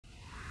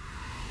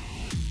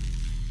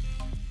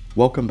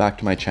Welcome back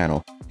to my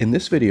channel. In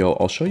this video,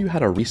 I'll show you how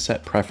to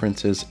reset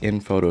preferences in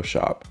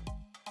Photoshop.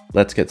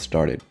 Let's get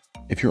started.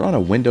 If you're on a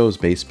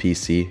Windows-based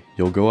PC,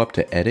 you'll go up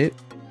to Edit,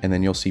 and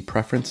then you'll see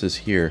Preferences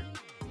here.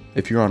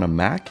 If you're on a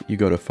Mac, you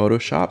go to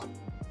Photoshop,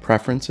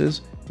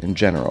 Preferences, and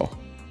General.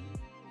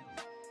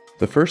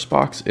 The first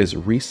box is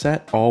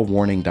Reset All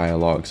Warning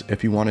Dialogs.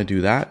 If you want to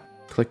do that,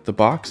 click the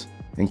box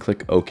and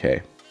click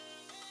OK.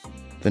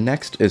 The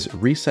next is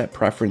Reset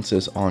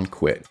Preferences on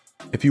Quit.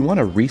 If you want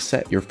to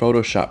reset your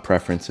Photoshop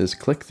preferences,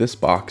 click this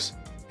box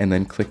and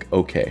then click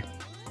OK.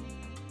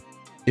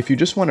 If you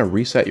just want to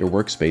reset your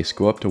workspace,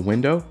 go up to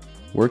Window,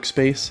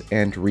 Workspace,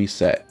 and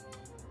Reset.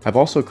 I've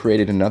also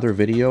created another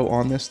video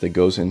on this that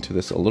goes into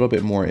this a little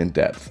bit more in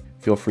depth.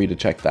 Feel free to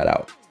check that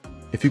out.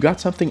 If you got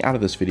something out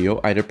of this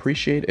video, I'd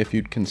appreciate if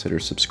you'd consider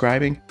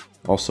subscribing,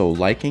 also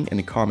liking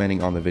and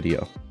commenting on the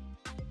video.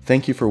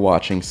 Thank you for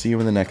watching. See you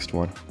in the next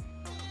one.